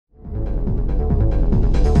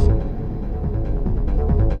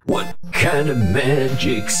kind of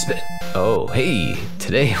magic Oh, hey!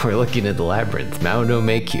 Today we're looking at Labyrinth, Mao no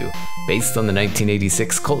Meikyu, based on the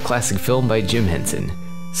 1986 cult classic film by Jim Henson.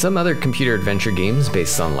 Some other computer adventure games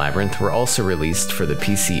based on Labyrinth were also released for the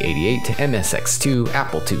PC-88, MSX2,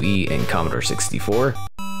 Apple IIe, and Commodore 64,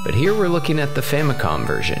 but here we're looking at the Famicom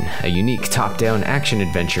version, a unique top-down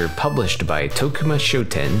action-adventure published by Tokuma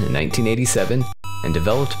Shoten in 1987 and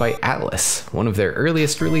developed by Atlas, one of their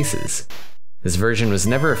earliest releases. This version was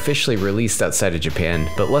never officially released outside of Japan,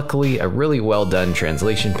 but luckily a really well-done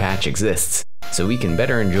translation patch exists, so we can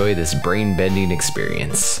better enjoy this brain-bending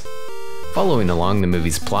experience. Following along the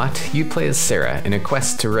movie's plot, you play as Sarah in a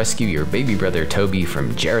quest to rescue your baby brother Toby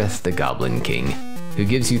from Jareth the Goblin King, who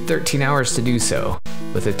gives you 13 hours to do so,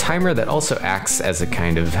 with a timer that also acts as a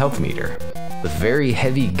kind of health meter. With very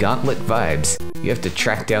heavy gauntlet vibes, you have to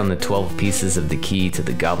track down the 12 pieces of the key to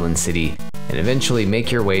the Goblin City and eventually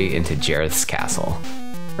make your way into Jareth's castle.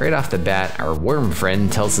 Right off the bat, our worm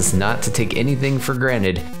friend tells us not to take anything for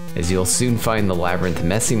granted, as you'll soon find the labyrinth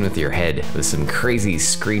messing with your head with some crazy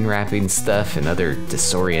screen wrapping stuff and other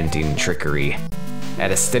disorienting trickery.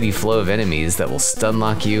 Add a steady flow of enemies that will stun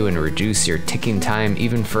lock you and reduce your ticking time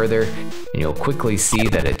even further, and you'll quickly see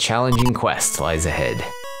that a challenging quest lies ahead.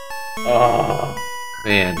 Oh,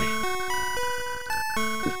 man.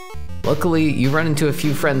 Luckily, you run into a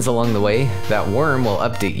few friends along the way. That worm will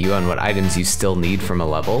update you on what items you still need from a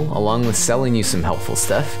level, along with selling you some helpful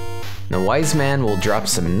stuff. The wise man will drop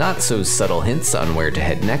some not-so-subtle hints on where to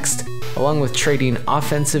head next, along with trading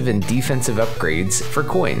offensive and defensive upgrades for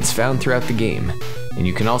coins found throughout the game. And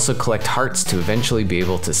you can also collect hearts to eventually be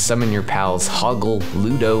able to summon your pals Hoggle,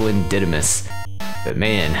 Ludo, and Didymus. But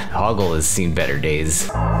man, Hoggle has seen better days.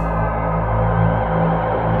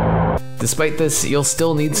 Despite this, you'll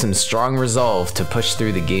still need some strong resolve to push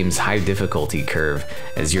through the game's high difficulty curve,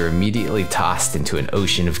 as you're immediately tossed into an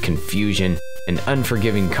ocean of confusion and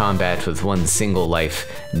unforgiving combat with one single life,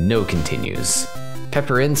 no continues.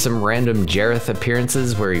 Pepper in some random Jareth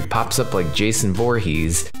appearances where he pops up like Jason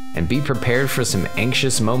Voorhees, and be prepared for some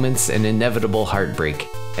anxious moments and inevitable heartbreak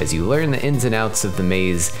as you learn the ins and outs of the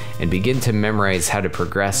maze and begin to memorize how to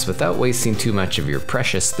progress without wasting too much of your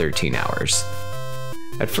precious 13 hours.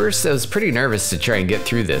 At first, I was pretty nervous to try and get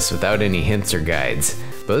through this without any hints or guides,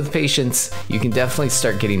 but with patience, you can definitely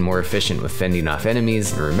start getting more efficient with fending off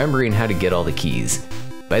enemies and remembering how to get all the keys.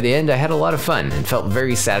 By the end, I had a lot of fun and felt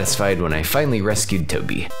very satisfied when I finally rescued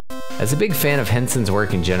Toby. As a big fan of Henson's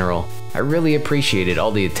work in general, I really appreciated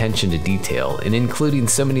all the attention to detail in including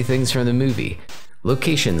so many things from the movie.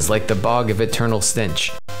 Locations like the Bog of Eternal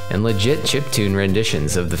Stench, and legit chiptune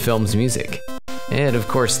renditions of the film's music. And of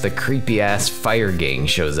course, the creepy-ass fire gang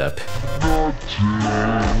shows up.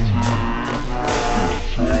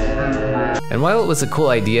 And while it was a cool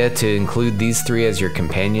idea to include these three as your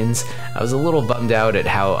companions, I was a little bummed out at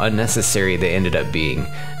how unnecessary they ended up being,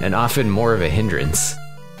 and often more of a hindrance.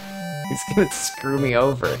 He's gonna screw me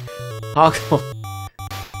over. Hoggle.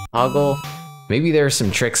 Maybe there are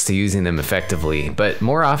some tricks to using them effectively, but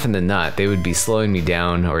more often than not, they would be slowing me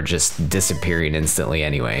down or just disappearing instantly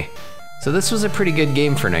anyway. So this was a pretty good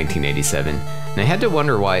game for 1987, and I had to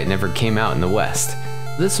wonder why it never came out in the West.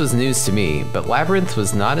 This was news to me, but Labyrinth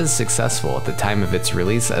was not as successful at the time of its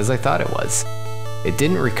release as I thought it was. It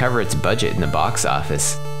didn't recover its budget in the box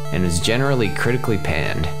office, and was generally critically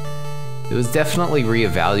panned. It was definitely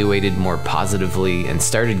reevaluated more positively and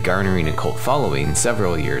started garnering a cult following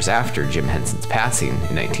several years after Jim Henson's passing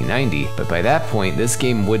in 1990, but by that point this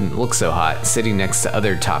game wouldn't look so hot sitting next to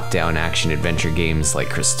other top-down action-adventure games like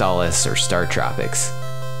Crystalis or Star Tropics.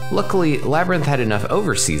 Luckily, Labyrinth had enough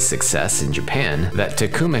overseas success in Japan that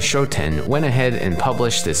Tokuma Shoten went ahead and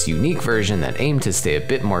published this unique version that aimed to stay a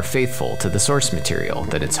bit more faithful to the source material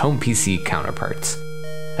than its home PC counterparts.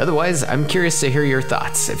 Otherwise, I'm curious to hear your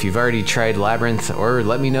thoughts if you've already tried Labyrinth, or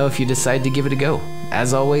let me know if you decide to give it a go.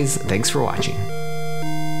 As always, thanks for watching.